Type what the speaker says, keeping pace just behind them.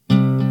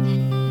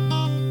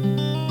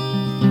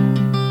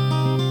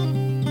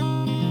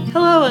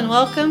Hello and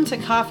welcome to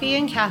Coffee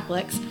and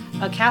Catholics,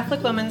 a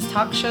Catholic women's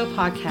talk show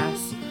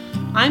podcast.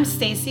 I'm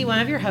Stacy, one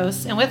of your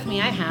hosts, and with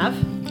me I have...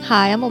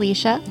 Hi, I'm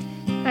Alicia.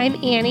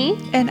 I'm Annie.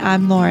 And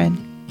I'm Lauren.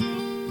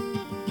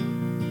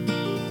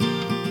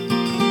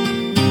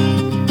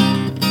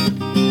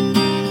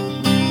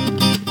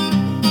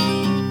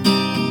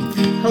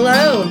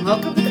 Hello and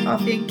welcome to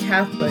Coffee and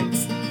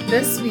Catholics.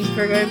 This week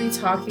we're going to be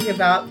talking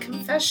about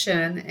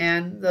confession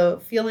and the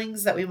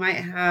feelings that we might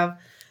have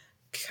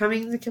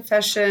coming to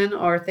confession,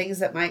 or things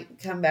that might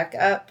come back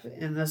up,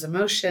 and those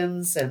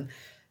emotions and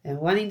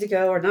wanting to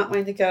go or not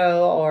wanting to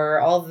go, or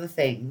all the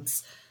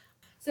things.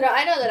 So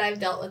I know that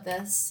I've dealt with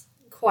this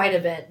quite a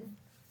bit,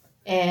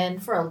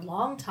 and for a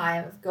long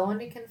time of going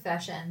to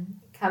confession,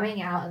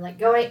 coming out and like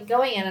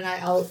going in, and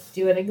I'll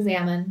do an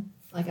examen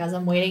like as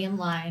I'm waiting in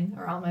line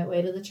or on my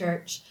way to the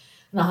church,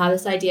 and I'll have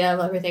this idea of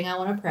everything I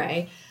want to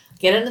pray,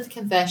 get into the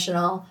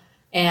confessional,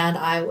 and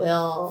I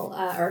will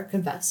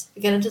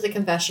get into the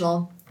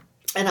confessional.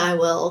 And I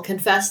will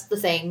confess the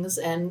things,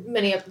 and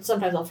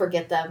sometimes I'll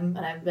forget them,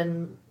 and I've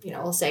been,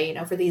 I'll say,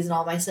 for these and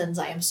all my sins,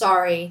 I am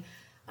sorry,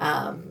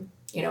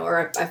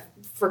 or I've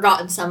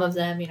forgotten some of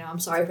them, I'm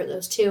sorry for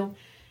those too,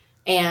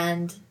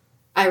 and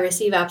I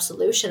receive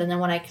absolution, and then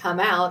when I come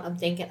out, I'm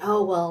thinking,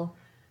 oh, well,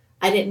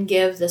 I didn't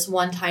give this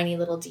one tiny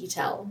little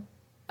detail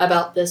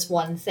about this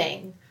one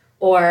thing,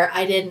 or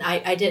I didn't,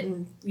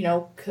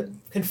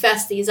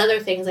 confess these other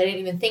things, I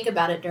didn't even think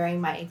about it during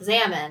my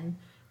examen.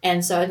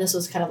 And this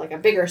was kind of like a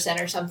bigger sin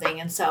or something.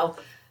 And so,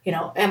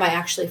 am I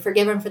actually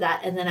forgiven for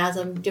that? And then as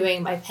I'm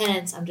doing my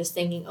penance, I'm just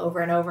thinking over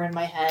and over in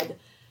my head,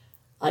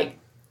 like,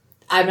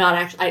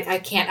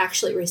 I can't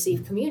actually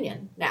receive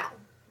communion now.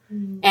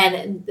 Mm-hmm.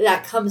 And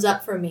that comes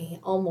up for me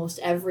almost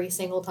every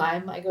single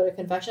time I go to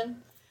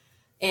confession.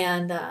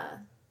 And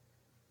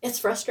it's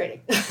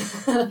frustrating.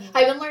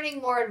 I've been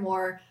learning more and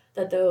more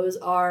that those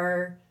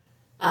are...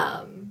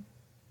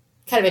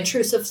 kind of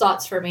intrusive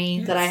thoughts for me.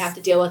 Yes. That I have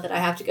to deal with, that I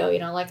have to go,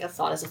 like a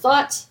thought is a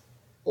thought,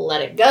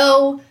 let it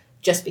go.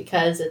 Just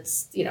because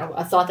it's,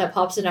 a thought that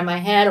pops into my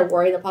head, or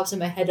worry that pops in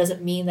my head,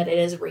 doesn't mean that it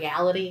is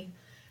reality.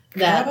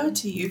 How about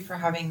to you for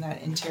having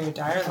that interior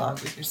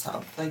dialogue with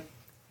yourself, like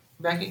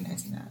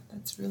recognizing that?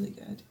 That's really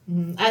good.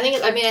 Mm-hmm. I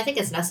think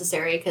it's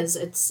necessary, because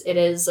it's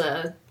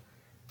a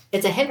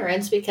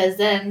hindrance, because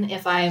then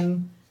if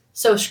I'm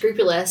so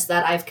scrupulous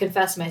that I've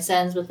confessed my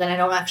sins, but then I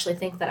don't actually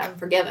think that I'm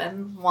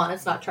forgiven. One,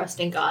 it's not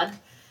trusting God,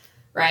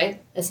 right?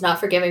 It's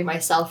not forgiving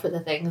myself for the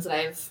things that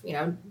I've,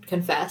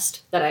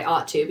 confessed that I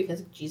ought to,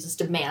 because Jesus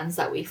demands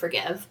that we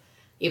forgive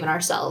even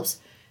ourselves.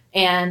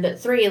 And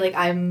three,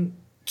 I'm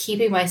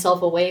keeping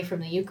myself away from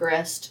the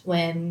Eucharist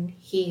when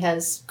he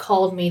has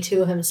called me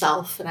to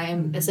himself, and I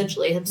am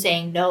essentially him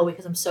saying no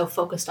because I'm so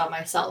focused on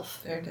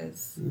myself. There it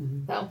is.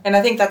 Mm-hmm. So. And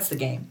I think that's the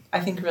game. I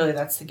think really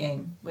that's the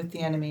game with the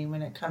enemy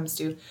when it comes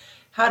to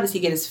how does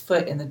he get his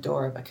foot in the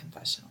door of a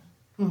confessional?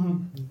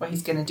 Mm-hmm. Well,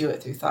 he's going to do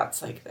it through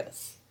thoughts like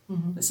this.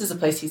 Mm-hmm. This is a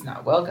place he's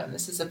not welcome.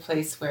 This is a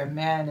place where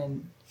man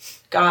and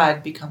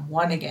God become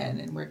one again,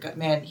 and where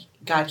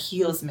God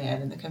heals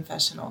man in the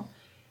confessional.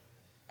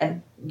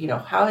 And,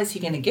 how is he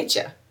going to get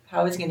you?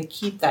 How is he going to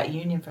keep that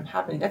union from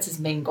happening? That's his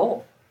main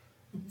goal.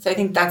 So I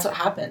think that's what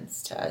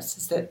happens to us,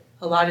 is that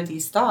a lot of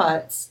these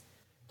thoughts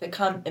that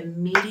come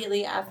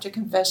immediately after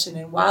confession,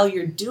 and while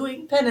you're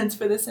doing penance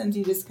for the sins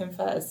you just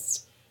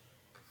confessed,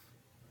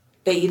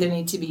 they either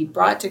need to be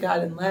brought to God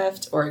and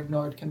left, or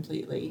ignored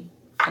completely.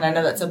 And I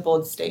know that's a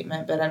bold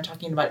statement, but I'm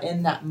talking about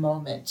in that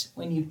moment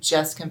when you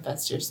just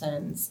confessed your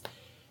sins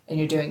and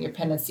you're doing your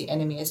penance, the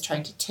enemy is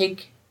trying to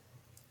take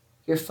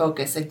your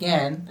focus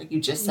again, like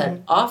you just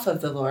said, off of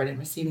the Lord and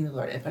receiving the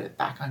Lord, and put it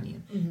back on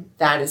you. Mm-hmm.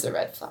 That is a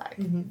red flag.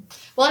 Mm-hmm.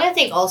 Well, and I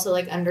think also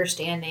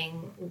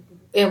understanding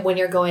when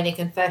you're going to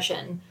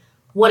confession,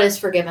 what is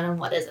forgiven and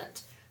what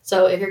isn't.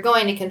 So if you're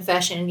going to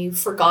confession and you've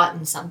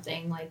forgotten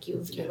something, like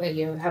you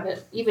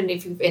haven't, even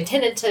if you've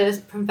intended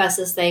to confess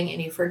this thing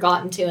and you've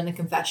forgotten to in the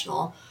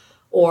confessional,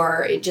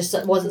 or it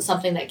just wasn't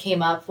something that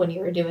came up when you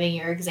were doing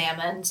your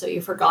examen, so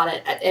you forgot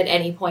it at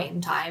any point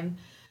in time,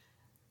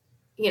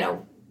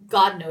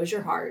 God knows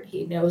your heart.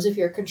 He knows if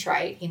you're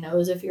contrite. He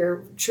knows if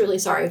you're truly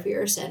sorry for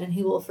your sin, and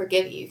he will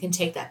forgive you. You can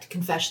take that to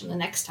confession the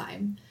next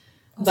time.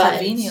 But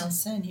venial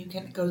sin, you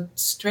can go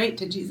straight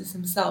to Jesus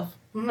himself.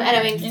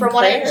 And from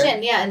what I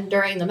understand, and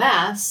during the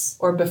Mass.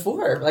 Or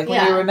before, when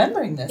you're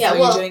remembering this, or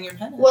you're doing your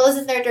penance. Well,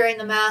 isn't there during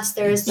the Mass,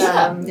 there's,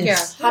 how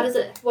does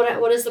it,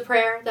 what is the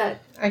prayer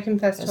that? I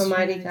confess to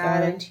Almighty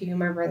God and to you,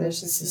 my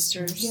brothers and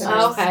sisters. Yeah.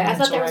 Oh, okay. I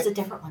thought there was a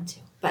different one too.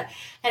 But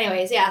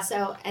anyways,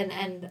 so,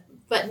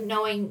 but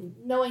knowing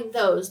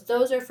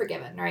those are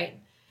forgiven, right?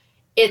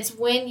 It's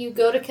when you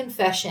go to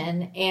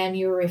confession and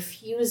you're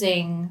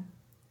refusing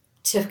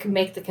to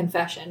make the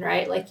confession,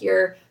 right? Like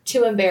you're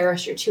too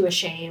embarrassed, you're too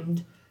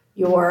ashamed,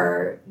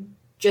 you're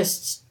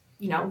just,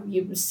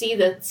 you see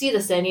the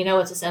sin,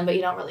 it's a sin, but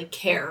you don't really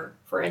care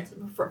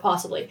for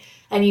possibly,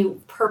 and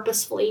you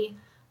purposefully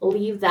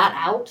leave that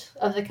out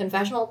of the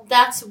confessional.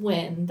 That's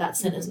when that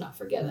sin is not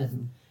forgiven.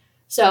 Mm-hmm.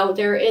 So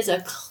there is a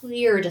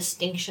clear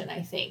distinction,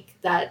 I think,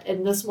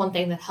 and this is one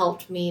thing that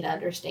helped me to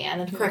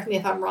understand, and correct me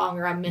if I'm wrong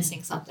or I'm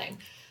missing something,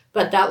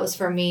 but that was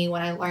for me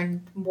when I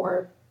learned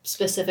more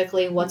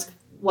specifically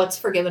what's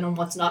forgiven and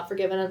what's not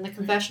forgiven in the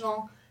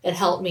confessional. It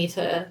helped me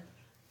to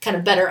kind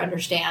of better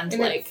understand,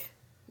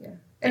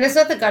 And it's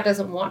not that God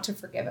doesn't want to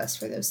forgive us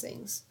for those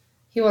things.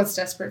 He wants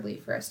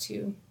desperately for us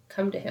to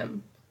come to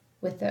him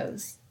with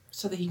those.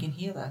 So that he can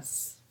heal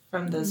us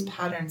from those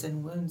patterns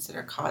and wounds that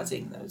are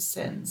causing those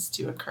sins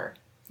to occur.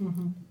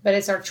 Mm-hmm. But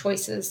it's our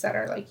choices that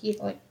are like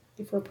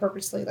if we're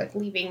purposely like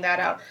leaving that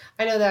out.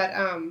 I know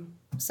that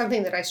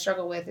something that I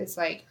struggle with is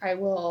like I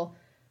will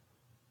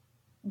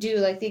do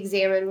like the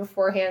examine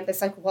beforehand.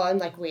 It's like while I'm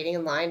like waiting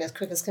in line as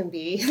quick as can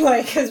be,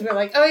 like because we're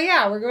like, oh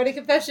yeah, we're going to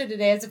confession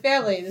today as a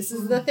family. This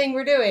is the thing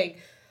we're doing.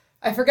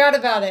 I forgot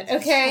about it.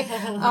 Okay,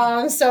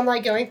 so I'm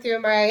like going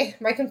through my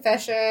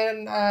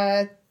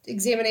confession.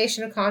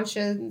 Examination of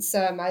conscience.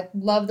 I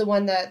love the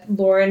one that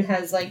Lauren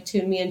has like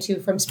tuned me into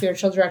from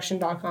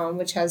spiritualdirection.com,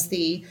 which has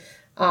the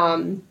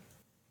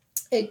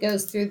it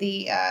goes through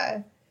the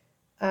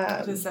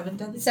seven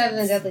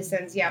deadly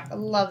sins. Yeah, I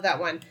love that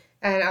one,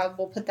 and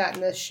we'll put that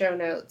in the show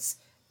notes.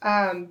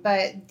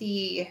 But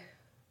the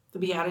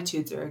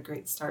Beatitudes are a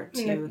great start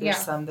too. There's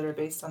some that are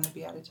based on the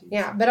Beatitudes.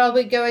 Yeah, but I'll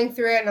be going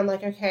through it and I'm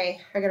like, okay,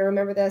 I gotta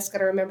remember this,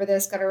 gotta remember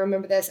this, gotta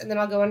remember this, and then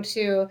I'll go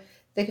into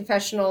the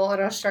confessional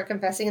and I'll start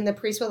confessing, and the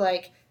priest will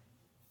like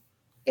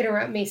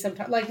interrupt me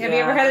sometimes. Like, have you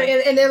ever had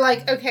it? And they're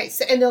like, okay,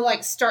 so, and they'll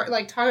like start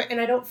like talking,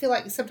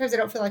 and sometimes I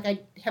don't feel like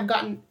I have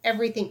gotten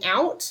everything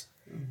out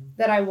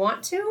that I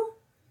want to,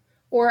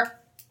 or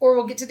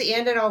we'll get to the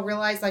end and I'll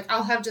realize like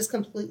I'll have just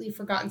completely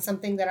forgotten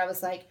something that I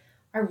was like,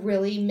 I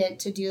really meant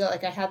to do that.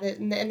 Like I have it,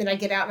 and then I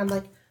get out and I'm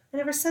like, I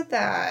never said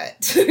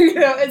that,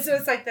 and so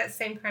it's like that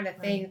same kind of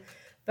thing. Right.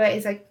 But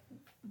it's like,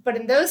 but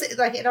in those,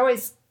 like it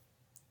always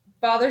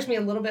bothers me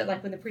a little bit,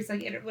 like when the priest,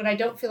 like when I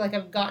don't feel like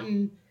I've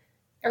gotten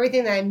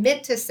everything that I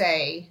meant to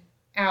say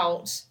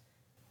out,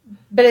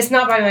 but it's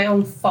not by my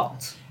own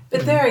fault.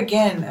 But there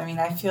again, I mean,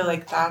 I feel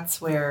like that's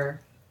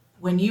where,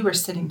 when you were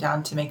sitting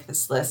down to make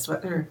this list,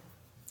 whether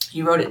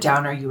you wrote it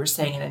down or you were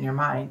saying it in your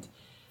mind,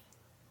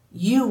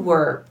 you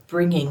were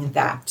bringing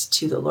that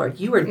to the Lord.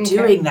 You were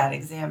doing that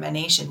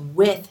examination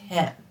with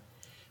him,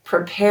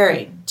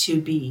 preparing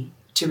to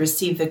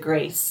receive the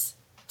grace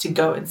to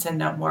go and sin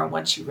no more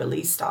once you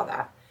released all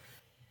that.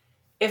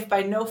 If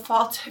by no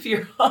fault of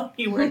your own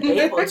you weren't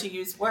able to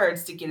use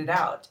words to get it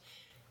out,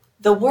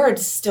 the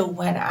words still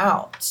went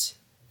out.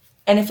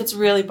 And if it's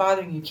really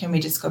bothering you, can we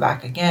just go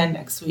back again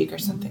next week or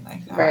something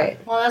like that?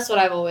 Right. Well, that's what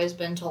I've always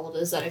been told,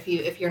 is that if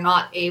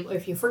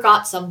you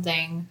forgot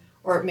something,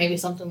 or maybe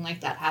something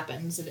like that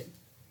happens,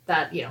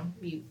 that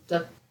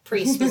the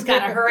priest was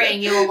kind of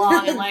hurrying you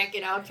along and like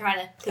trying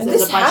to, because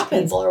there's a bunch of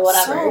people or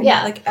whatever.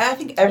 Like I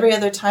think every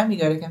other time you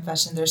go to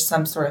confession, there's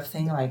some sort of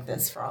thing like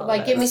this for all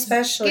like of us.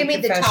 Especially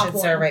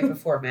confessions are right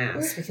before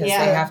Mass because they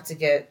have to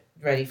get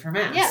ready for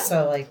Mass. Yeah.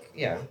 So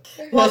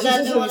Well,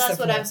 that's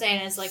what I'm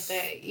saying is like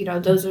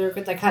those are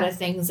the kind of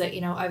things that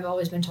I've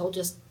always been told,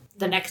 just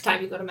the next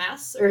time you go to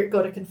Mass or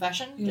go to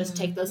confession, just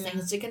take those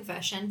things to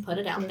confession, put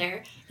it out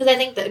there. Because I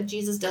think that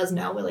Jesus does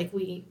know, like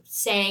we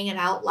saying it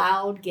out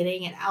loud,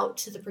 getting it out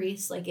to the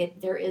priest,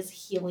 like there is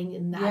healing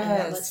in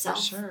that in of itself.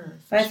 For sure.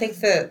 But I think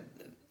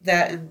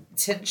that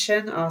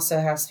intention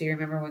also has to be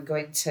remembered when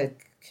going to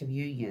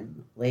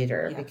communion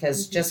later,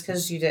 because just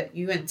because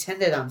you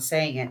intended on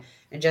saying it,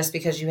 and just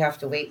because you have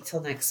to wait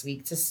till next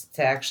week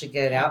to actually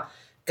get it out,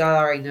 God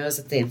already knows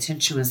that the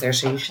intention was there,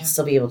 so you should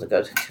still be able to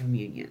go to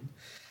communion.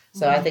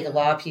 So I think a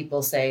lot of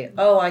people say,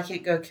 oh, I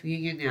can't go to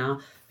communion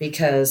now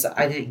because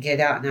I didn't get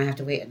out and I have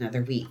to wait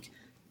another week.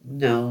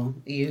 No,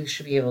 you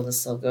should be able to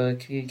still go to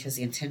communion because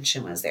the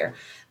intention was there.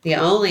 The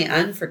only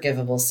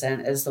unforgivable sin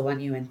is the one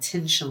you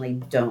intentionally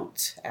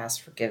don't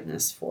ask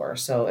forgiveness for.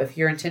 So if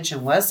your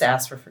intention was to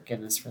ask for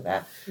forgiveness for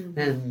that,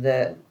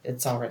 then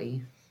it's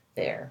already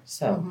there.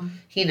 So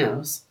he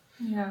knows.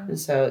 Yeah. And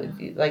so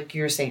like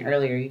you were saying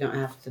earlier, you don't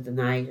have to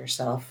deny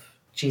yourself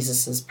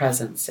Jesus'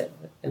 presence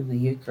in the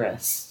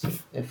Eucharist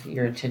if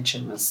your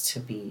intention was to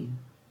be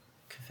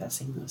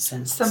confessing those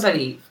sins.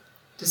 Somebody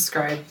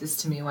described this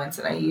to me once,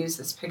 and I use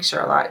this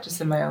picture a lot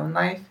just in my own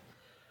life,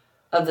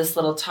 of this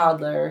little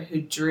toddler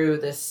who drew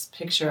this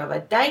picture of a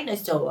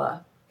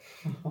dinosaur,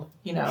 and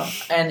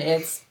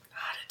it's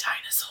not a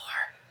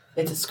dinosaur.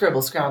 It's a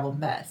scribble scrabble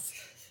mess.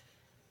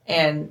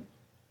 And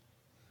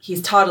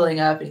he's toddling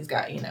up, and he's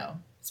got,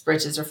 his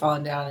breeches are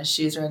falling down, his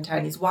shoes are untied,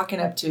 and he's walking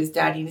up to his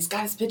daddy, and he's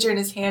got his picture in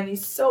his hand, and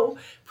he's so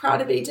proud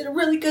of it. He did a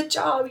really good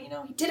job, he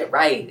did it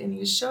right. And he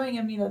was showing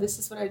him, this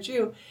is what I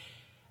drew.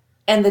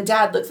 And the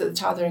dad looks at the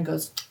toddler and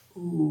goes,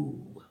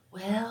 ooh,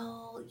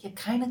 well, you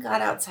kind of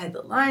got outside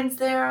the lines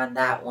there on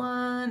that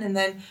one. And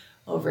then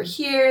over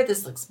here,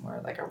 this looks more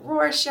like a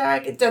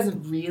Rorschach. It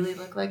doesn't really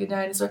look like a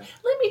dinosaur.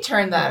 Let me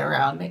turn that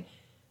around.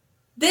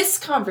 This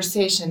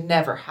conversation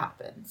never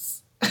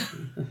happens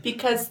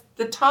because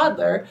the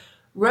toddler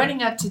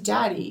running up to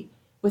daddy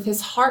with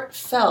his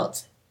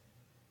heartfelt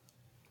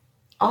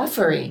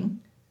offering,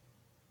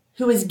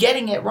 who is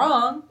getting it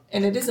wrong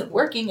and it isn't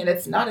working and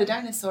it's not a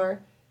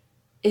dinosaur,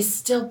 is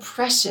still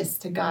precious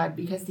to God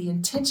because the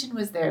intention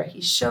was there.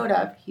 He showed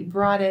up, he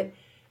brought it,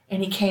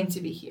 and he came to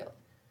be healed.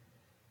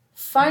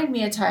 Find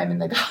me a time in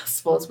the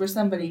Gospels where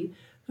somebody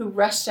who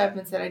rushed up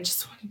and said, I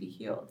just want to be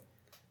healed,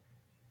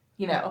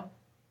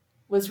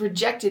 was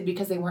rejected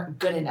because they weren't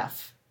good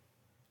enough.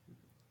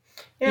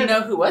 Yeah. You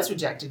know who was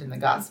rejected in the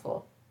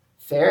Gospel?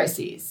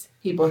 Pharisees.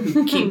 People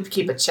who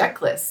keep a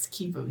checklist,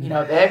 keep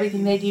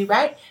everything they do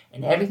right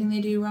and everything they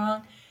do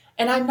wrong.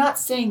 And I'm not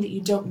saying that you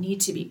don't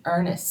need to be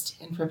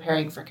earnest in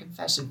preparing for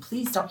confession.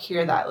 Please don't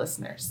hear that,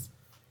 listeners.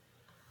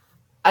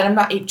 And I'm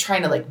not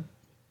trying to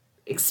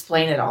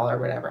explain it all or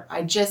whatever.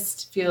 I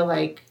just feel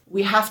like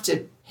we have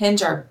to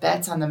hinge our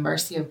bets on the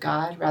mercy of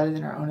God rather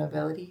than our own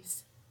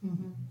abilities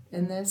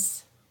in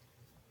this.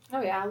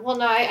 Oh, yeah. Well,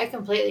 no, I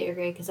completely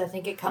agree because I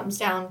think it comes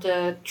down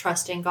to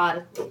trusting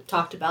God. We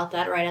talked about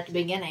that right at the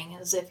beginning,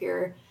 as if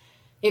you're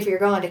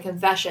going to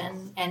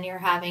confession and you're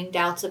having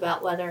doubts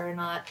about whether or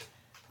not,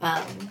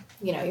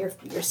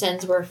 your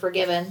sins were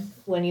forgiven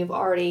when you've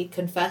already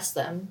confessed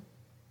them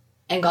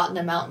and gotten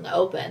them out in the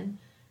open,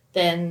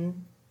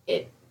 then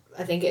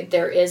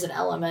there is an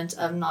element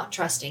of not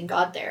trusting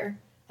God there.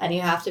 And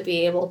you have to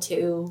be able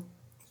to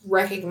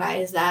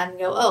recognize that and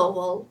go, oh,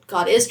 well,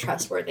 God is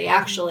trustworthy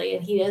actually,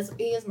 and he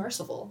is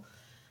merciful.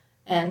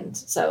 And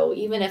so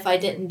even if I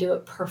didn't do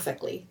it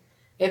perfectly,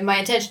 if my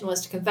intention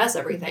was to confess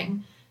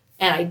everything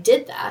and I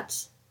did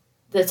that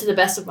to the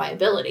best of my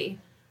ability,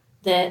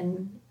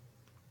 then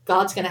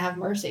God's going to have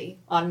mercy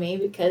on me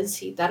because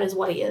that is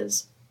what he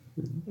is.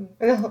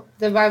 The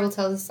Bible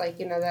tells us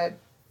that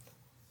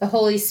the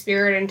Holy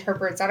Spirit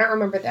interprets. I don't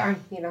remember that.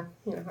 I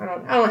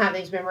don't have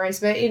things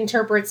memorized, but it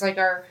interprets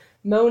our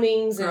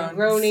moanings and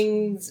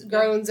groanings and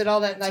all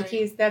that.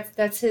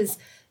 That's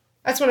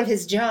one of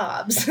his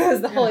jobs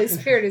as the Holy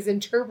Spirit is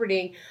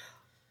interpreting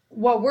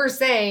what we're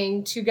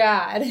saying to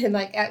God, and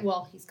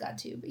he's God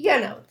too, but you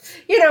know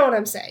what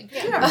I'm saying.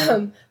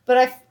 Yeah.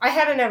 But I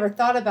hadn't ever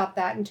thought about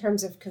that in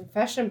terms of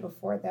confession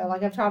before, though.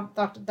 I've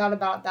thought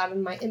about that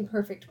in my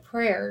imperfect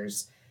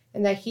prayers,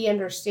 and that he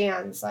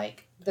understands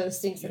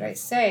those things that I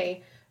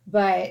say,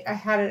 but I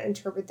hadn't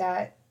interpreted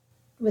that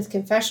with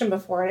confession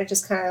before, and it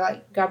just kind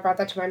of God brought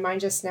that to my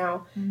mind just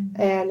now.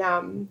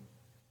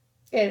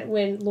 And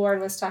when Lauren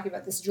was talking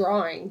about this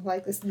drawing,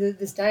 this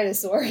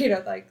dinosaur,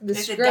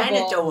 this scribble. A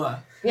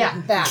dinosaur.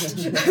 Yeah, that.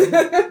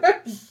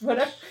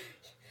 Whatever.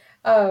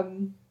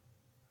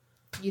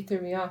 You threw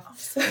me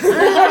off. Mea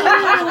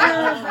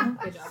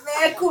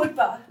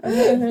culpa.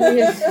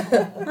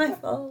 My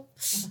fault.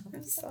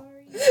 I'm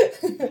sorry.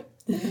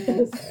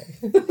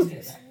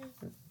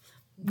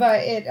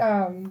 But it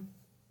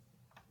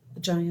the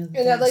drawing of the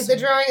and that the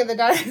drawing of the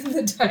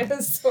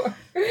dinosaur,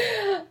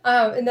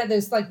 and that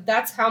there's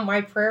that's how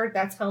my prayer,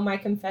 that's how my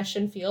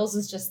confession feels,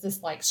 is just this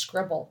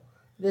scribble,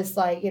 this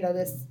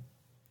this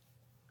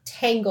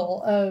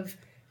tangle of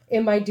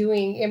am I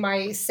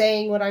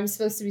saying what I'm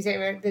supposed to be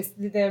saying,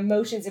 the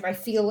emotions,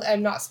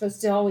 I'm not supposed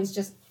to always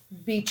just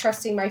be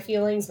trusting my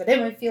feelings, but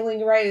am I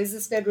feeling right? Is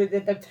this good with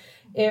it?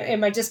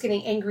 Am I just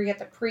getting angry at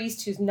the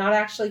priest who's not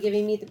actually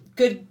giving me the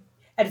good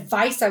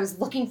advice I was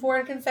looking for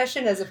in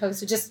confession, as opposed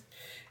to just,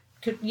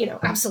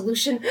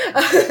 absolution?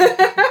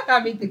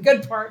 I mean, the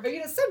good part, but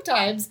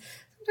sometimes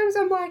I'm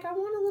I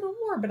want a little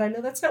more, but I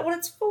know that's not what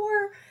it's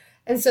for.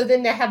 And so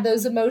then they have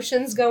those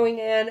emotions going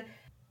in.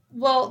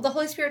 Well, the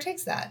Holy Spirit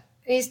takes that,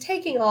 and he's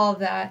taking all of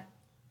that,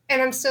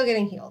 and I'm still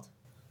getting healed.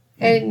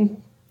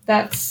 And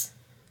that's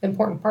the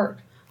important part.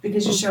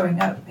 Because you're showing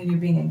up and you're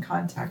being in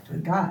contact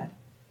with God.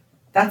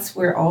 That's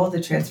where all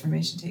the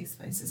transformation takes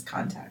place, is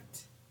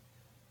contact.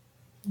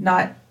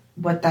 Not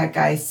what that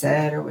guy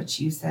said or what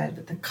you said,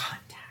 but the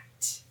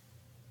contact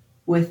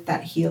with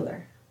that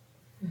healer.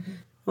 Mm-hmm.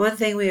 One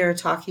thing we were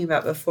talking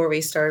about before we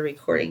started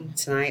recording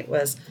tonight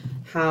was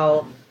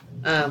how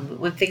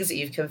when things that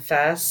you've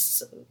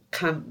confessed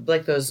come,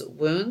 those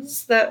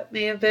wounds that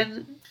may have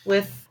been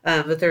with,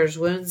 that there's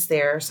wounds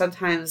there,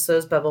 sometimes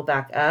those bubble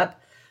back up.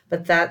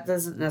 But that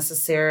doesn't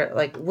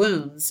necessarily,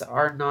 wounds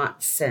are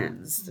not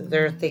sins. Mm-hmm.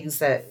 There are things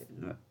that,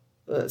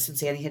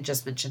 since Annie had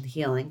just mentioned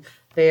healing,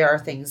 they are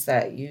things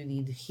that you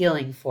need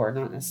healing for,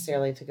 not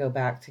necessarily to go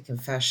back to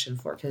confession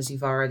for, because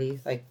you've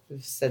already, like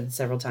we've said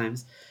several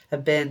times,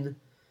 have been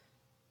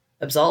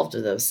absolved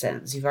of those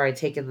sins. You've already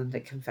taken them to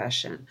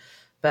confession.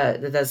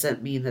 But that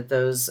doesn't mean that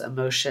those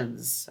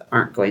emotions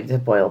aren't going to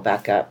boil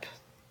back up.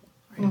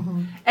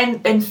 Mm-hmm.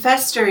 And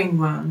festering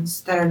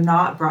wounds that are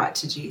not brought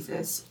to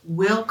Jesus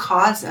will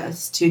cause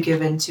us to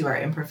give in to our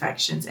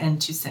imperfections and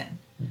to sin.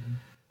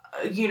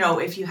 Mm-hmm.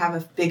 If you have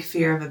a big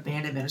fear of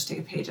abandonment, just take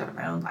a page out of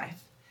my own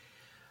life.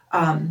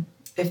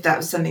 If that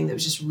was something that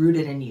was just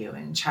rooted in you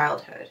in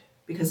childhood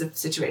because of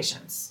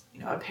situations,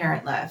 a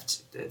parent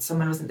left,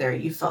 someone wasn't there,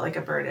 you felt like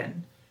a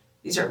burden.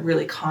 These are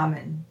really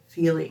common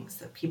feelings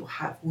that people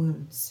have,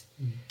 wounds.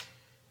 Mm-hmm.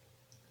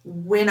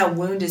 When a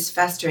wound is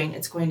festering,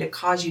 it's going to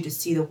cause you to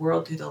see the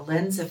world through the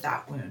lens of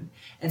that wound.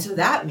 And so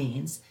that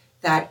means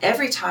that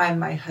every time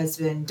my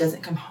husband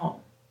doesn't come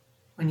home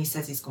when he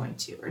says he's going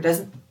to, or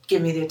doesn't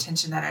give me the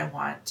attention that I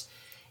want,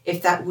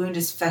 if that wound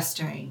is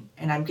festering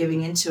and I'm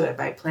giving into it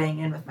by playing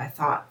in with my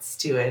thoughts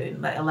to it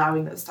and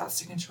allowing those thoughts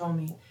to control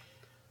me,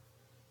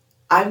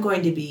 I'm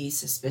going to be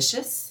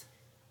suspicious,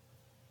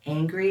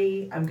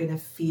 angry. I'm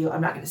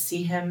not going to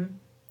see him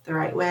the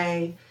right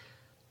way.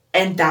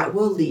 And that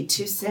will lead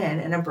to sin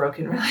and a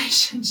broken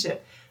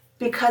relationship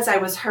because I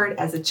was hurt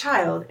as a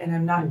child and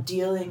I'm not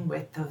dealing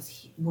with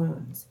those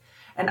wounds.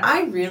 And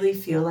I really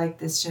feel like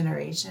this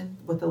generation,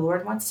 what the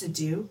Lord wants to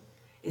do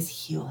is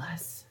heal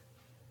us.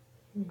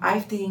 I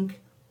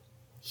think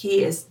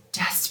he is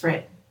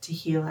desperate to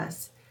heal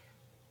us,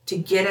 to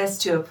get us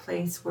to a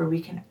place where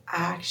we can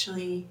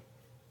actually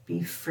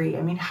be free.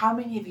 I mean, how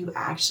many of you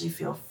actually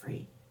feel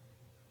free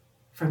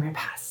from your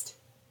past?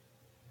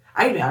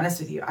 I can be honest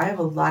with you. I have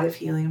a lot of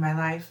healing in my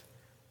life.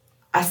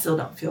 I still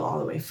don't feel all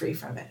the way free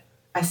from it.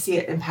 I see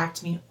it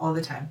impact me all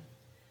the time.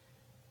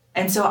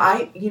 And so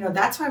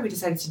that's why we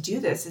decided to do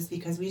this, is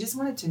because we just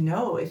wanted to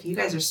know if you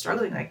guys are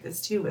struggling like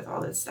this too with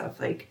all this stuff.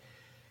 Like,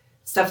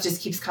 stuff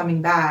just keeps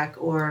coming back,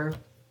 or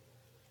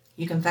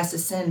you confess a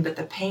sin, but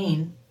the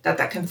pain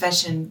that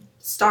confession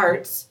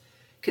starts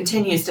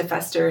continues to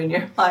fester in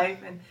your life.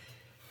 And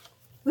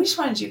we just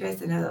wanted you guys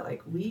to know that,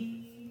 like,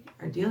 we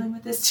are dealing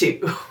with this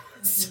too.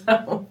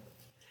 So,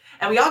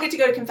 and we all get to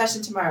go to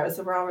confession tomorrow,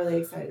 so we're all really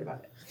excited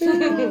about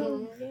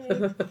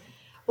it.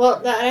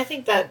 Well, I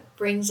think that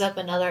brings up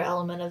another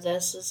element of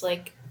this is,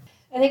 like,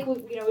 I think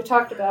we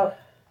talked about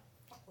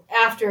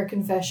after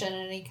confession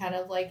and any kind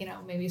of, like,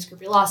 maybe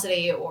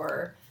scrupulosity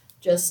or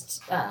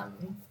just I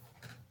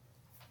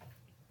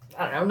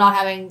don't know, not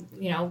having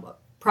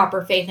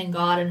proper faith in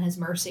God and his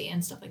mercy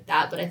and stuff like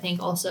that. But I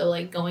think also,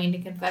 like, going to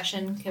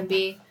confession can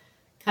be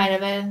kind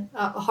of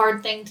a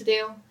hard thing to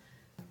do.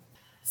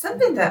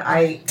 Something that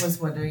I was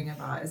wondering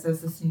about as I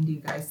was listening to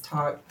you guys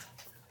talk,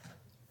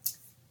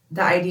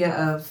 the idea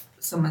of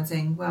someone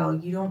saying, well,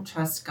 you don't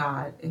trust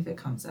God if it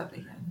comes up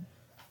again.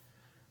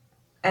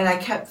 And I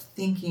kept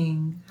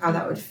thinking how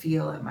that would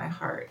feel in my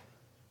heart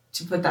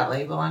to put that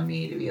label on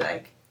me, to be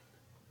like,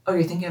 oh,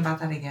 you're thinking about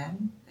that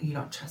again? You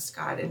don't trust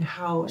God, and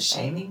how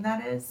shaming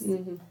that is.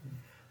 Mm-hmm.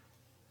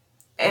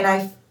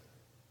 And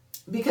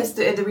because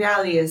the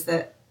reality is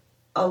that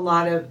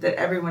that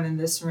everyone in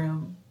this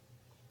room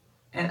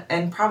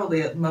and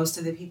probably most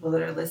of the people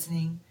that are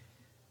listening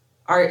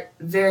are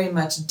very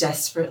much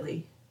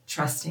desperately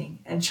trusting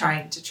and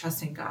trying to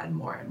trust in God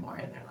more and more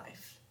in their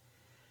life.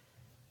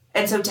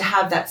 And so to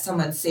have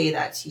someone say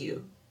that to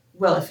you,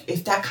 well,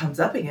 if that comes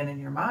up again in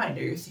your mind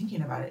or you're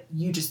thinking about it,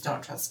 you just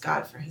don't trust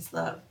God for his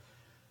love.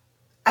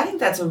 I think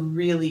that's a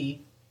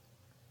really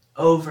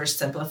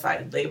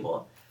oversimplified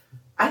label.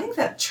 I think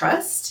that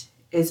trust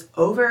is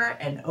over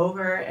and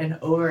over and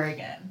over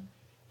again.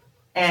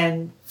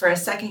 And for a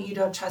second you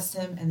don't trust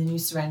him, and then you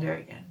surrender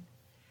again.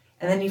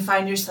 And then you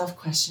find yourself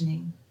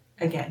questioning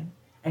again,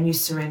 and you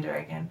surrender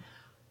again.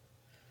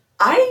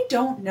 I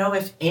don't know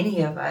if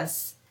any of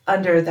us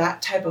under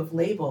that type of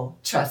label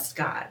trust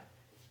God.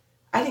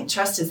 I think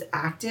trust is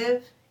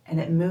active and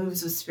it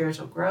moves with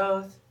spiritual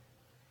growth.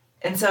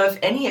 And so if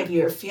any of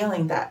you are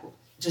feeling that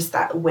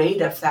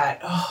weight of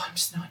that, oh, I'm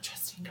just not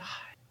trusting God,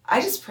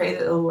 I just pray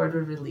that the Lord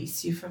would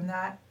release you from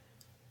that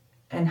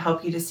and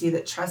help you to see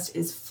that trust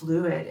is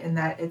fluid and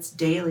that it's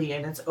daily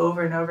and it's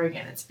over and over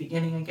again. It's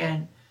beginning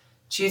again,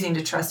 choosing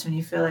to trust when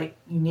you feel like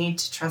you need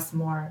to trust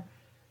more.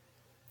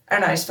 I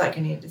don't know, I just feel like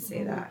I needed to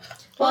say that.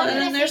 Well, and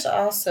then there's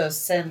also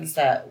sins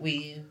that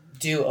we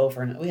do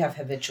over and we have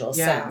habitual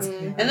sins.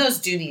 Mm-hmm. And those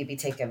do need to be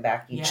taken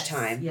back each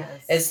time.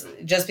 Yes. It's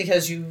just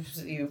because you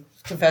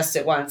confessed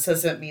it once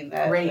doesn't mean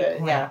that. Great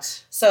point. Yeah.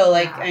 So,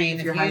 like, Yeah. I mean,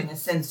 if you're having a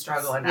sin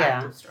struggle and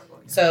active struggle.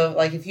 Yeah. So,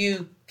 like, if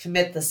you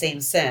commit the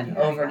same sin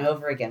over and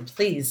over again,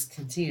 please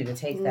continue to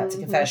take that to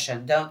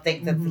confession. Don't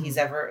think that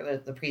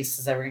the priest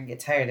is ever going to get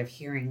tired of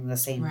hearing the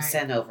same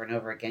sin over and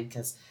over again,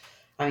 because,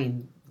 I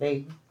mean,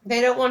 they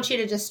don't want you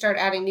to just start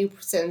adding new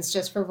sins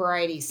just for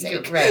variety's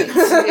sake. Right.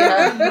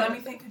 Yeah. Let me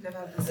think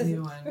about this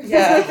new one.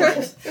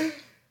 Yeah.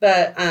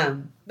 But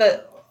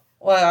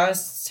what I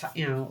was,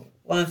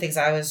 one of the things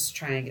I was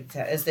trying to get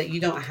to is that you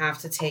don't have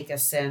to take a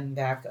sin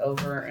back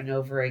over and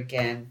over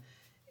again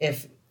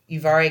if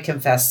you've already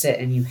confessed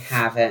it and you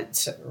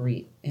haven't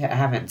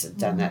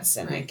done that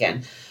sin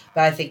again.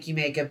 But I think you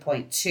made a good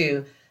point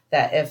too,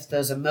 that if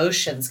those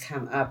emotions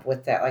come up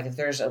with that, like if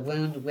there's a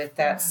wound with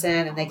that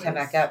sin and they come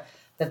back up,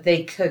 that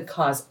they could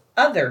cause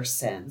other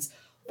sins,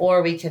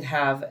 or we could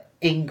have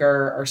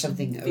anger or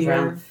something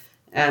around.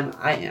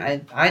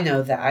 I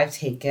know that I've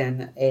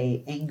taken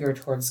a anger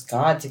towards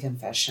God to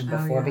confession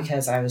before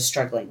because I was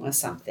struggling with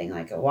something,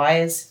 like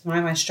why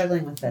am I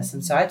struggling with this?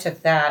 And so I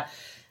took that,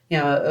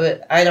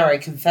 I'd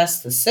already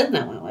confessed the sin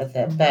that went with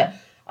it, but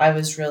I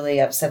was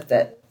really upset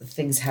that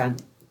things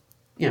hadn't,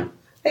 I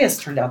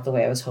guess turned out the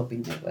way I was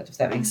hoping they would, if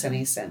that makes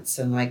any sense.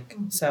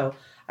 And so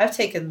I've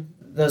taken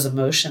those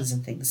emotions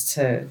and things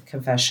to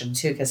confession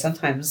too, because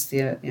sometimes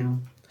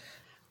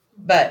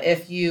but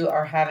if you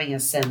are having a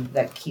sin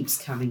that keeps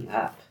coming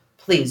up,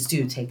 please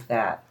do take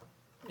that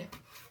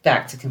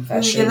back to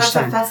confession. That's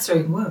a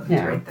festering wound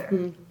right there.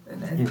 Mm-hmm.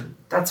 And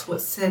that's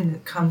what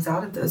sin comes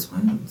out of those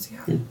wounds. Yeah.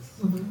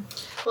 Mm-hmm.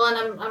 Well,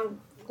 and I'm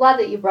glad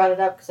that you brought it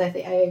up because I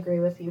think I agree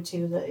with you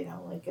too that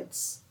like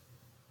it's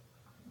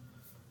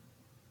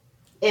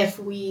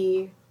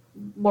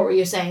what were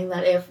you saying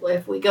that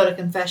if we go to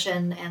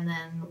confession and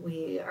then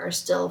we are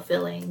still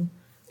feeling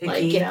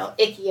icky. Like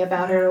icky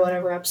about it or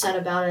whatever, upset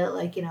about it,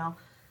 like and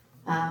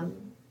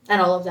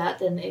all of that,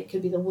 then it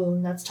could be the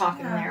wound that's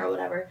talking there or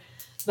whatever.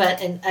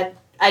 But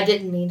I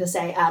didn't mean to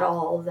say at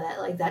all that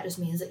like that just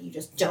means that you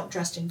just don't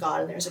trust in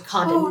God and there's a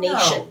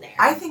condemnation there.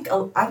 I think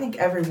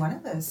every one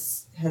of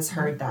us has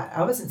heard that.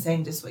 I wasn't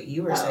saying just what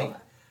you were saying.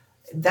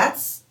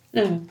 That's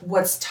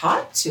what's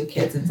taught to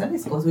kids in Sunday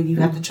schools. When you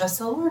have to trust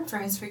the Lord for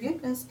His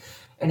forgiveness,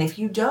 and if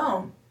you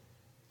don't,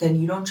 then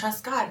you don't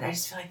trust God. And I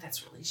just feel like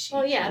that's really shitty.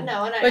 Well, yeah,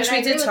 no, which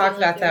we did talk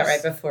about that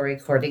right before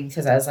recording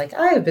because I was like,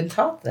 I have been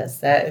taught this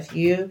that if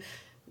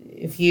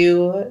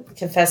you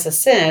confess a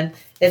sin,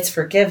 it's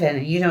forgiven,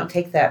 and you don't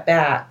take that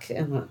back.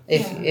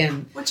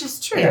 Which is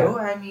true. Yeah.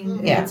 I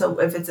mean,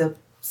 if it's a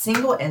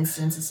single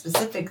instance, a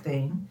specific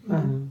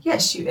thing,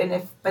 yes, you. And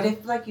if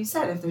like you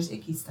said, if there's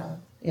icky stuff,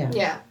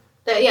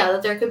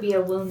 that there could be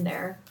a wound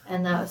there,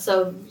 and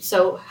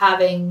so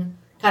having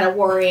kind of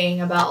worrying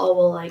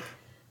about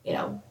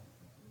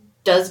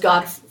does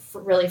God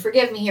really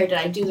forgive me here? Did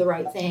I do the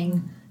right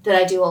thing? Did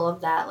I do all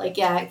of that? Like,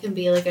 it can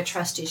be like a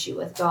trust issue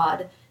with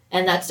God.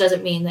 And that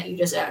doesn't mean that you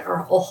just are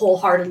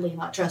wholeheartedly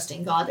not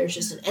trusting God. There's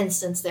just an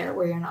instance there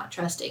where you're not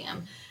trusting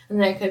Him. And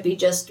there could be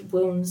just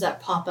wounds that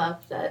pop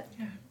up that,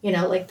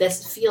 like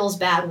this feels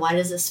bad. Why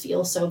does this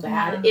feel so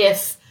bad?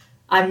 If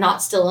I'm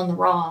not still in the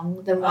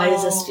wrong, then why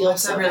does this feel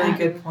so bad? That's a really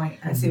good point.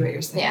 I see what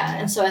you're saying. Yeah,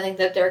 and so I think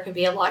that there could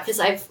be a lot.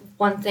 Because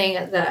one thing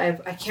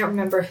that I can't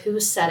remember who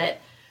said it.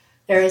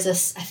 There is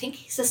I think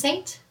he's a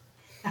saint.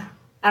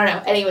 I don't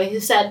know. Anyway, who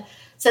said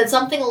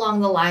something along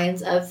the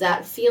lines of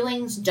that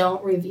feelings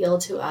don't reveal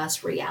to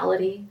us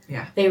reality.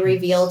 Yeah. They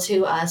reveal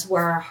to us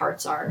where our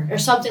hearts are. Or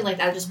something like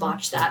that. I just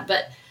botched that.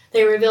 But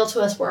they reveal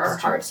to us where our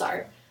hearts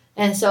are.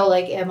 And so,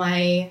 like, am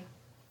I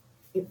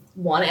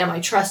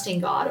trusting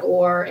God?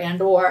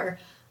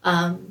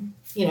 Am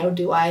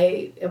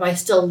I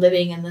still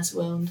living in this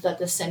wound that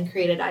the sin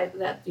created,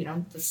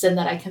 the sin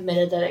that I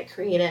committed that it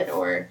created?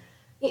 Or,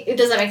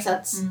 does that make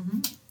sense? Mm-hmm.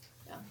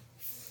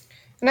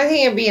 And I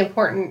think it'd be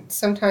important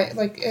sometimes,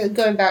 like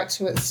going back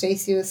to what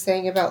Stacy was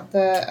saying about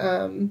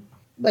the,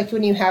 like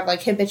when you have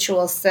like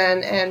habitual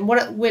sin and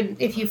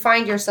if you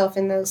find yourself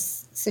in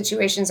those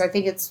situations, I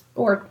think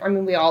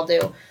we all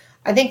do.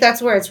 I think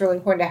that's where it's really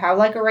important to have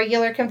like a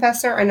regular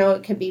confessor. I know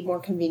it can be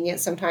more convenient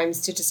sometimes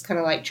to just kind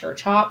of like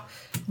church hop,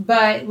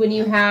 but when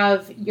you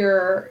have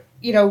your,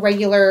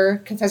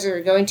 regular confessor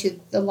you're going to,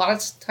 a lot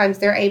of times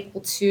they're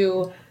able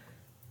to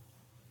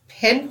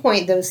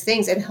pinpoint those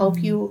things and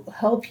help you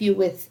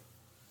with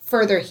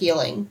further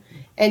healing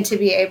and to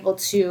be able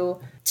to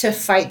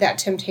fight that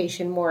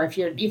temptation more if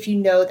you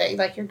know that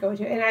like you're going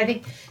to. And I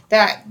think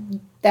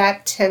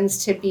that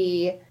tends to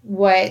be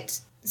what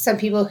some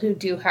people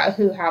who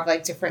have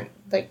like different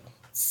like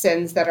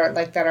sins that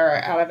are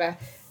out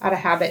of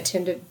habit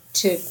tend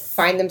to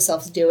find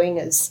themselves doing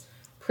is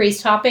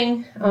priest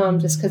hopping,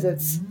 just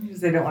because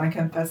they don't want to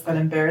confess that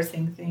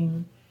embarrassing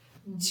thing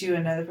to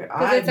another person.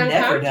 I've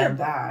never done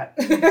that.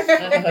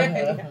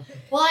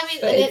 Well, I mean,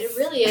 it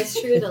really is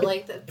true that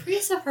like the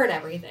priests have heard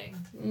everything.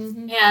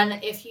 Mm-hmm.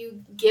 And if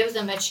you give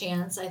them a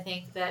chance, I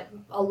think that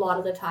a lot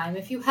of the time,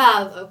 if you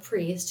have a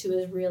priest who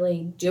is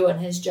really doing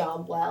his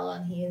job well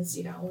and he's,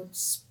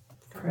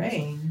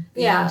 praying,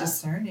 being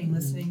discerning,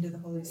 listening to the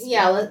Holy Spirit.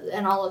 Yeah,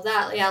 and all of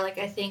that. Yeah, like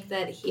I think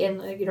that he,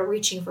 and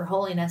reaching for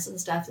holiness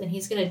and stuff, and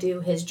he's going to do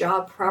his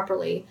job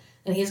properly.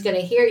 And he's going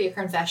to hear your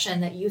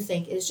confession that you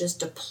think is just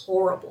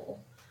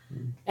deplorable.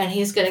 And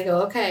he's going to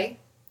go, okay,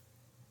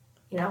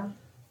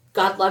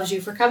 God loves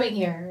you for coming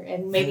here.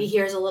 And maybe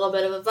here's a little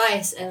bit of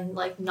advice and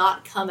like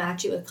not come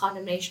at you with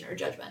condemnation or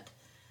judgment.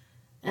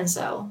 And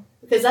so,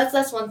 because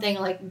that's one thing,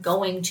 like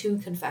going to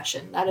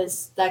confession,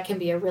 that can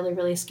be a really,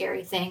 really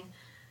scary thing.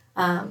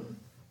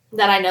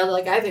 That I know,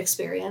 like I've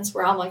experienced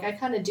where I'm like, I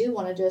kind of do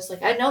want to just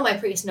like, I know my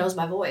priest knows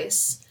my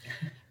voice.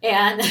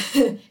 And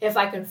if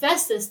I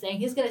confess this thing,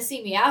 he's going to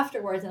see me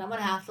afterwards and I'm going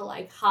to have to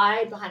like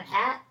hide behind a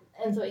hat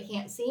and so he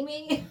can't see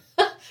me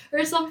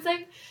or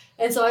something.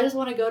 And so I just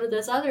want to go to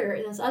this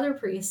other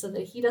priest so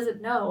that he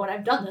doesn't know. And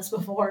I've done this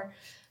before,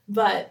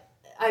 but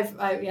I've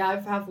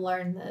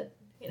learned that,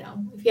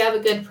 if you have a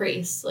good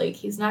priest, like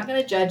he's not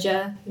going to judge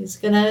you. He's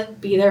going to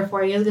be there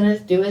for you. He's going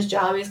to do his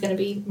job. He's going to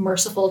be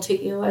merciful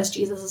to you as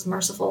Jesus is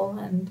merciful.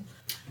 And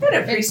I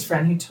had a priest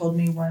friend who told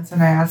me once,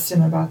 and I asked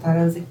him about that.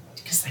 I was like,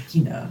 because like,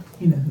 you know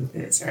who it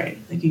is, right?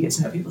 Like you get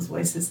to know people's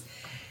voices.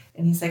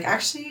 And he's like,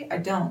 actually, I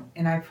don't.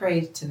 And I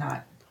prayed to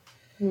not.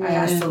 I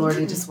asked the Lord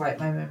to just wipe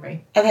my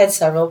memory. I've had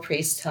several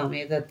priests tell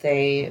me that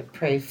they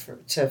pray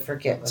to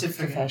forget what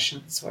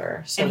confessions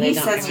were. So and they he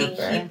don't says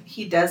remember.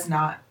 he does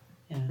not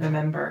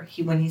remember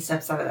when he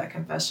steps out of that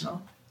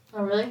confessional.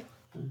 Oh, really?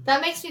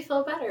 That makes me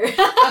feel better.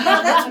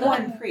 That's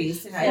one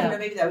priest, and I don't know,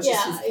 maybe that was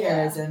just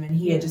Yeah, his charism, and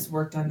he had just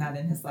worked on that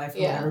in his life or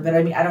Yeah. whatever. But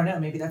I mean, I don't know,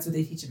 maybe that's what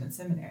they teach him in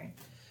seminary.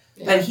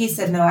 Yeah. But he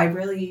said, no,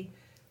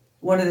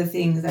 one of the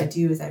things I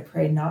do is I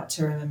pray not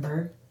to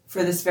remember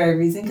for this very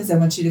reason, because I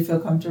want you to feel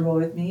comfortable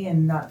with me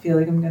and not feel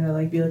like I'm going to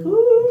like be like,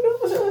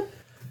 ooh, no.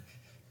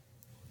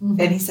 Mhm.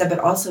 And he said, but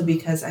also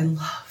because I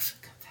love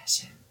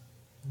confession.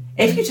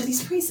 If you do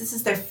these priests, this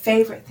is their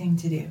favorite thing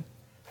to do.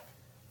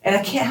 And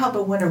I can't help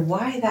but wonder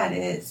why that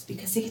is,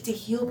 because they get to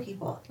heal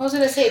people. I was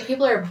going to say,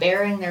 people are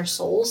bearing their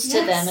souls to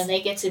Yes. them, and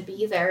they get to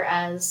be there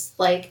as,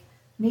 like,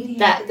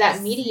 Mediators.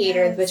 that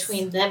mediator Yes.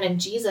 between them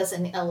and Jesus,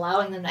 and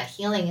allowing them that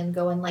healing and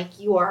going, like,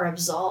 you are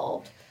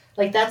absolved.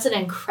 Like, that's an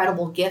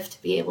incredible gift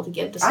to be able to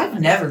give to someone.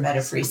 I've never met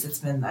a priest that's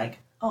been like,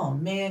 oh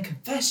man,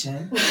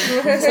 confession.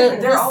 So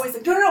they're always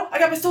like, no, I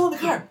got my soul in the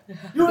car.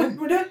 You want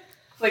to do it?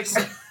 Like,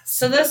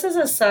 So this is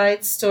a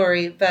side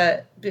story,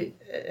 but you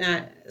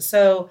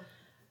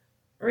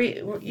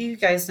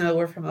guys know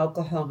we're from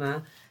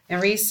Oklahoma,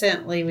 and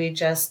recently we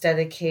just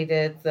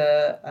dedicated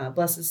the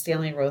Blessed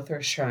Stanley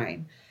Rother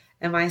Shrine,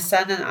 and my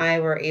son and I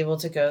were able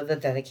to go to the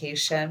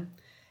dedication.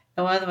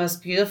 And one of the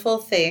most beautiful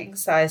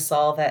things I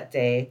saw that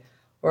day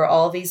were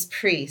all these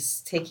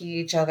priests taking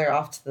each other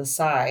off to the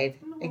side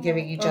and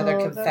giving each other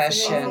Oh, that's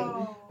confession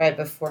amazing. right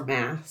before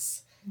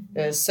Mass.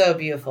 It was so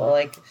beautiful.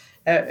 Like,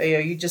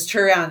 you just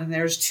turn around and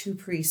there's two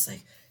priests,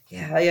 like,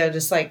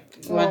 just like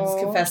one's Aw.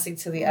 confessing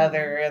to the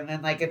other, and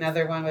then like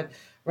another one would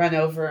run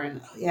over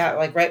and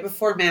like right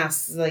before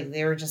Mass, like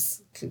they were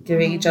just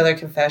giving each other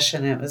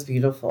confession. It was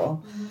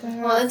beautiful.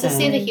 Well, and to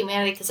see the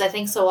humanity, because I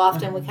think so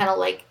often we kind of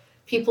like,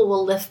 people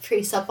will lift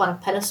priests up on a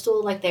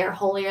pedestal like they are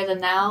holier than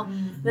thou.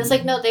 And it's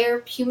like, no,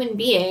 they're human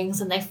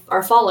beings and they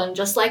are fallen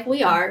just like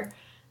we are.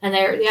 And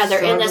they're in this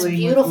Struggling with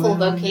beautiful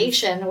wounds.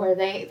 vocation where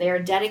they are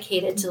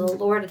dedicated to the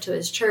Lord and to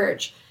his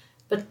church.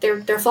 But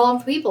they're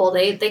fallen people.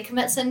 They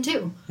commit sin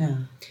too. Yeah.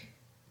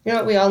 You know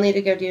what we all need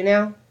to go do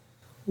now?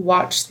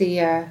 Watch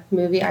the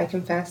movie I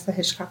Confess, the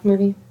Hitchcock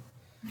movie.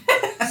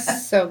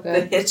 So the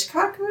good.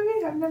 Hitchcock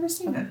movie? I've never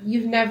seen it.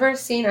 You've never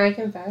seen I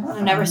Confess?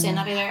 I've never seen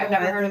that either. I've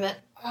never heard of it.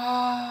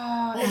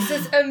 Oh, this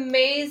is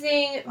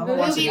amazing I'm gonna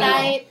watch Movie it now.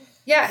 night.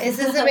 Yeah, it's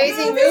this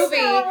amazing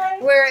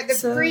movie where the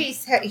So-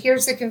 priest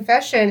hears the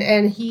confession,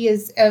 and he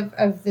is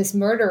of this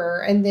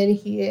murderer, and then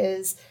he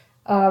is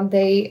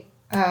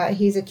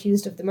he's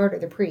accused of the murder,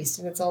 the priest,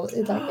 and it's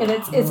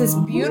this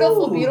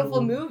beautiful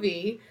Ooh.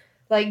 movie,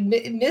 like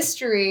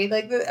mystery,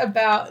 like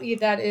about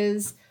that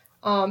is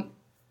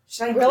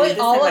Should I Really include this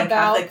all in my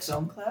about- Catholic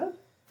film club?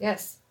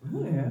 yes.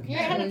 Ooh, okay.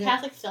 You're in a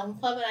Catholic film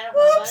club and I don't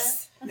know about it.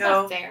 Whoops. That's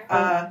No. not fair.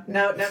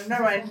 No,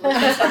 never mind. And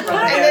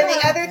then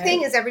the other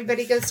thing is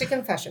everybody goes to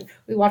confession.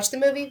 We watch the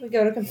movie, we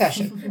go to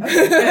confession. I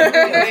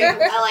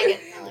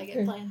like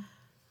it. Plain.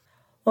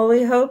 Well,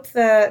 we hope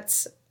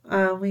that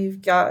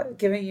we've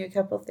given you a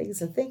couple of things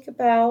to think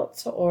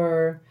about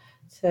or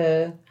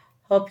to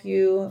help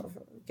you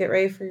get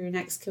ready for your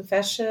next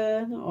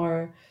confession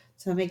or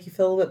to make you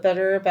feel a little bit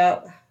better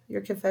about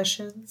your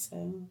confession.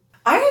 So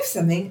I have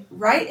something.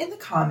 Write in the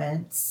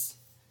comments.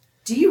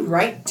 Do you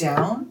write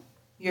down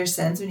your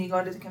sins when you go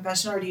into the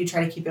confessional, or do you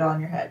try to keep it all in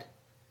your head?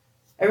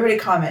 Everybody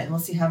comment, and we'll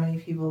see how many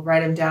people write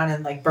them down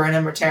and like burn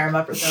them or tear them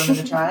up or throw them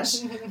in the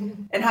trash.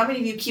 And how many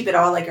of you keep it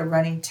all like a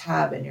running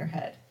tab in your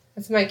head?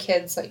 That's my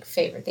kid's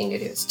favorite thing to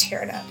do is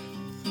tear it up.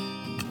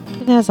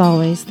 And as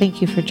always,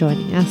 thank you for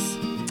joining us.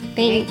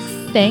 Thanks.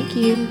 Thank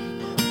you.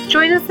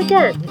 Join us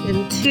again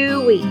in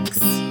 2 weeks.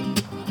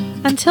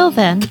 Until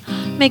then,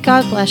 may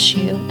God bless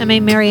you and may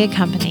Mary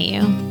accompany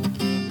you.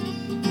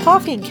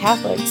 Coffee and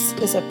Catholics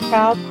is a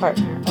proud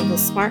partner of the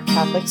Smart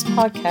Catholics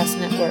Podcast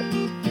Network.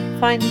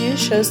 Find new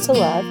shows to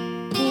love,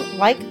 meet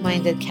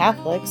like-minded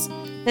Catholics,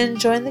 and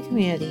join the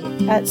community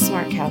at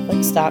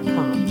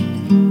smartcatholics.com.